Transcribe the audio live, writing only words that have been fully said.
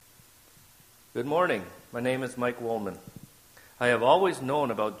Good morning. My name is Mike Woolman. I have always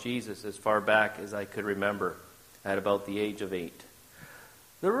known about Jesus as far back as I could remember, at about the age of 8.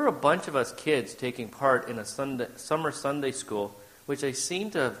 There were a bunch of us kids taking part in a summer Sunday school, which I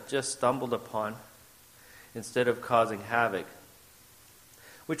seemed to have just stumbled upon instead of causing havoc,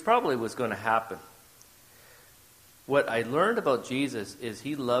 which probably was going to happen. What I learned about Jesus is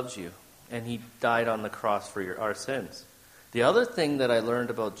he loves you, and he died on the cross for our sins. The other thing that I learned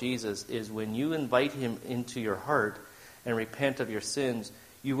about Jesus is when you invite him into your heart and repent of your sins,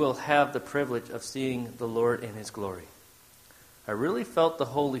 you will have the privilege of seeing the Lord in his glory. I really felt the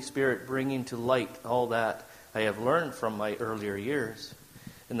Holy Spirit bringing to light all that I have learned from my earlier years,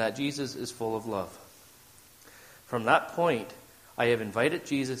 and that Jesus is full of love. From that point, I have invited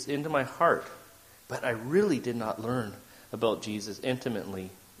Jesus into my heart, but I really did not learn about Jesus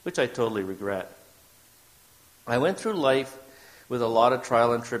intimately, which I totally regret. I went through life with a lot of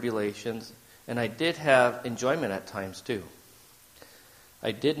trial and tribulations, and I did have enjoyment at times too.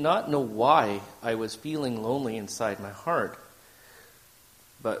 I did not know why I was feeling lonely inside my heart.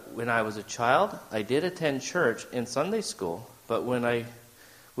 But when I was a child, I did attend church and Sunday school, but when I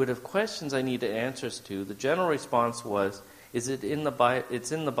would have questions I needed answers to, the general response was, it's in the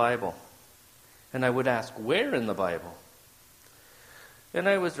Bible. And I would ask, where in the Bible? And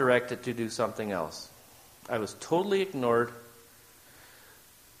I was directed to do something else. I was totally ignored.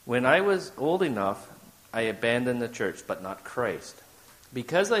 When I was old enough, I abandoned the church, but not Christ,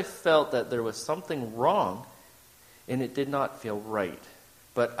 because I felt that there was something wrong and it did not feel right.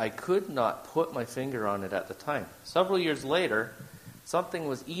 But I could not put my finger on it at the time. Several years later, something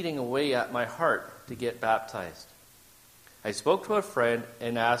was eating away at my heart to get baptized. I spoke to a friend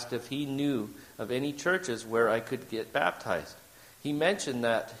and asked if he knew of any churches where I could get baptized. He mentioned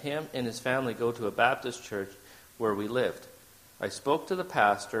that him and his family go to a Baptist church where we lived. I spoke to the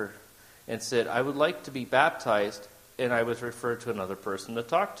pastor and said I would like to be baptized, and I was referred to another person to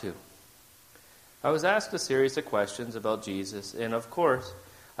talk to. I was asked a series of questions about Jesus, and of course,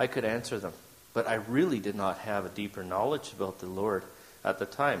 I could answer them. But I really did not have a deeper knowledge about the Lord at the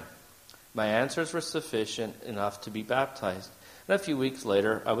time. My answers were sufficient enough to be baptized, and a few weeks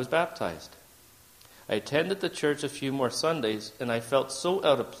later, I was baptized. I attended the church a few more Sundays, and I felt so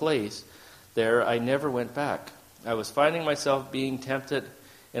out of place there I never went back. I was finding myself being tempted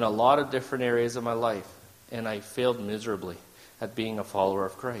in a lot of different areas of my life, and I failed miserably at being a follower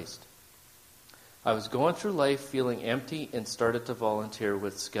of Christ. I was going through life feeling empty and started to volunteer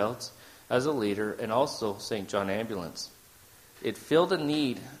with Scouts as a leader and also St. John Ambulance. It filled a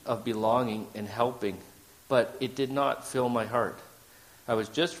need of belonging and helping, but it did not fill my heart. I was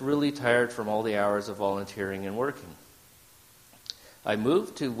just really tired from all the hours of volunteering and working. I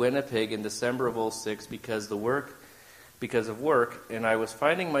moved to Winnipeg in December of 2006 because of work, and I was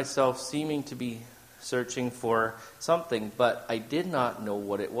finding myself seeming to be searching for something, but I did not know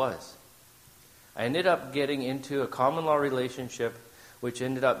what it was. I ended up getting into a common law relationship, which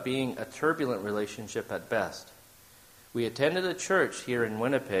ended up being a turbulent relationship at best. We attended a church here in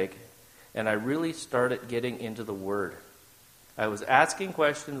Winnipeg, and I really started getting into the Word. I was asking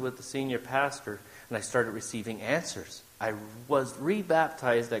questions with the senior pastor, and I started receiving answers. I was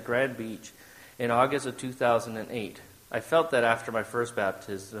rebaptized at Grand Beach in August of 2008. I felt that after my first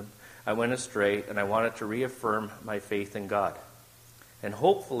baptism, I went astray, and I wanted to reaffirm my faith in God, and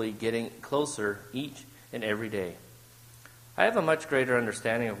hopefully getting closer each and every day. I have a much greater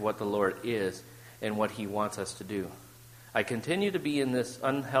understanding of what the Lord is and what he wants us to do. I continue to be in this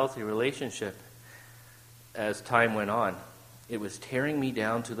unhealthy relationship as time went on. It was tearing me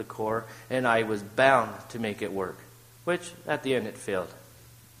down to the core, and I was bound to make it work, which at the end it failed.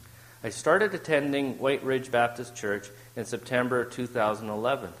 I started attending White Ridge Baptist Church in September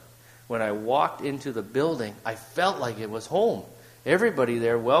 2011. When I walked into the building, I felt like it was home. Everybody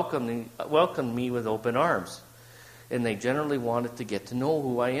there welcomed me with open arms, and they generally wanted to get to know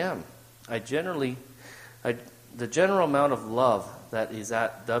who I am. The general amount of love that is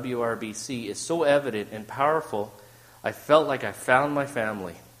at WRBC is so evident and powerful, I felt like I found my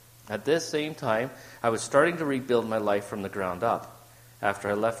family. At this same time, I was starting to rebuild my life from the ground up after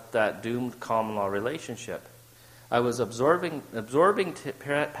I left that doomed common law relationship. I was absorbing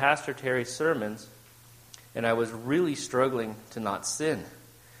Pastor Terry's sermons, and I was really struggling to not sin.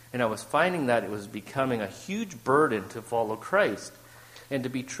 And I was finding that it was becoming a huge burden to follow Christ and to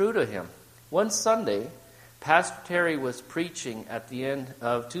be true to him. One Sunday, Pastor Terry was preaching at the end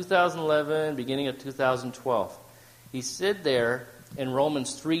of 2011, beginning of 2012. He said there in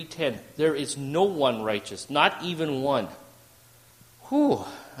Romans 3:10, there is no one righteous, not even one. Whew,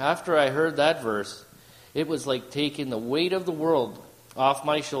 after I heard that verse, it was like taking the weight of the world off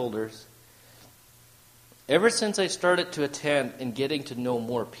my shoulders. Ever since I started to attend and getting to know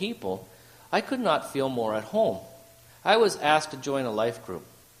more people, I could not feel more at home. I was asked to join a life group.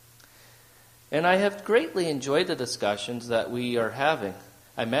 And I have greatly enjoyed the discussions that we are having.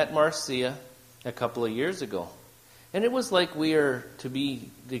 I met Marcia a couple of years ago, and it was like we are to be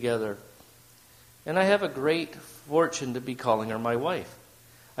together. And I have a great fortune to be calling her my wife.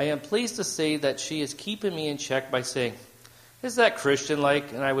 I am pleased to say that she is keeping me in check by saying, "Is that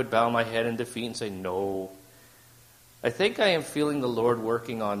Christian-like?" And I would bow my head in defeat and say, "No." I think I am feeling the Lord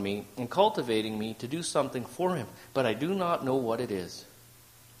working on me and cultivating me to do something for Him, but I do not know what it is.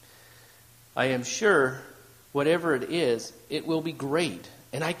 I am sure whatever it is, it will be great,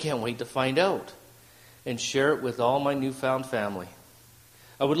 and I can't wait to find out and share it with all my newfound family.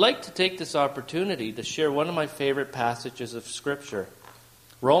 I would like to take this opportunity to share one of my favorite passages of Scripture,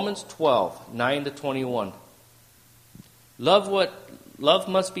 Romans 12, 9-21. Love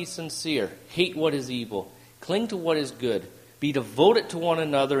must be sincere. Hate what is evil. Cling to what is good. Be devoted to one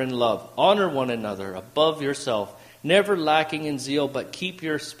another in love. Honor one another above yourself. Never lacking in zeal, but keep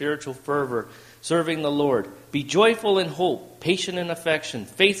your spiritual fervor, serving the Lord. Be joyful in hope, patient in affection,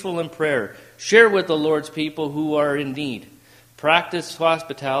 faithful in prayer. Share with the Lord's people who are in need. Practice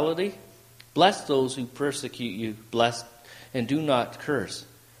hospitality. Bless those who persecute you. Bless and do not curse.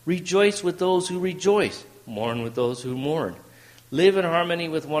 Rejoice with those who rejoice. Mourn with those who mourn. Live in harmony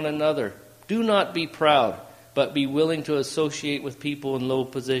with one another. Do not be proud, but be willing to associate with people in low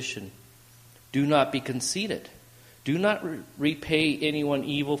position. Do not be conceited. Do not repay anyone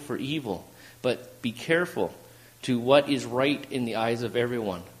evil for evil, but be careful to what is right in the eyes of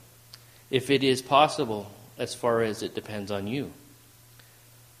everyone, if it is possible, as far as it depends on you.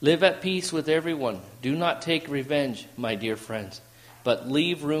 Live at peace with everyone. Do not take revenge, my dear friends, but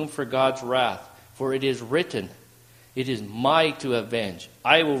leave room for God's wrath, for it is written, "It is mine to avenge.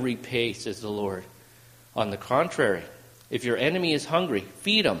 I will repay," says the Lord. On the contrary, if your enemy is hungry,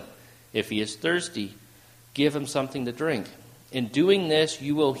 feed him. If he is thirsty, give him something to drink. In doing this,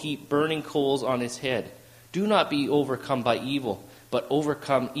 you will heap burning coals on his head. Do not be overcome by evil, but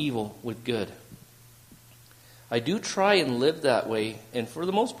overcome evil with good. I do try and live that way, and for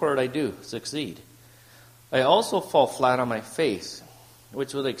the most part I do succeed. I also fall flat on my face,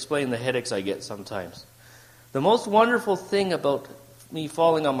 which would explain the headaches I get sometimes. The most wonderful thing about me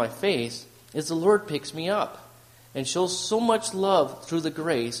falling on my face is the Lord picks me up and shows so much love through the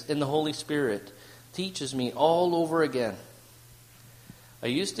grace and the Holy Spirit teaches me all over again. I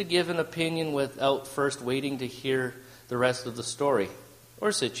used to give an opinion without first waiting to hear the rest of the story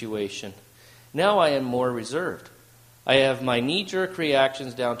or situation. Now I am more reserved. I have my knee-jerk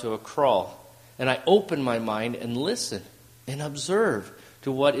reactions down to a crawl, and I open my mind and listen and observe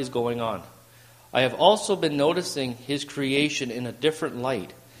to what is going on. I have also been noticing His creation in a different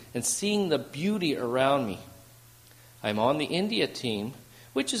light and seeing the beauty around me. I'm on the India team,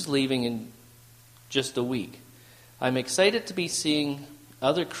 which is leaving in just a week. I'm excited to be seeing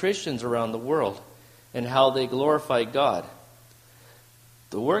other Christians around the world and how they glorify God.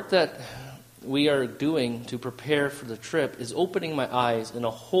 The work that we are doing to prepare for the trip is opening my eyes in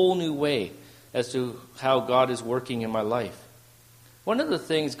a whole new way as to how God is working in my life. One of the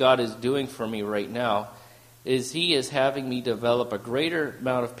things God is doing for me right now is He is having me develop a greater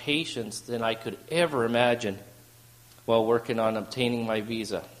amount of patience than I could ever imagine while working on obtaining my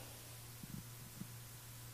visa.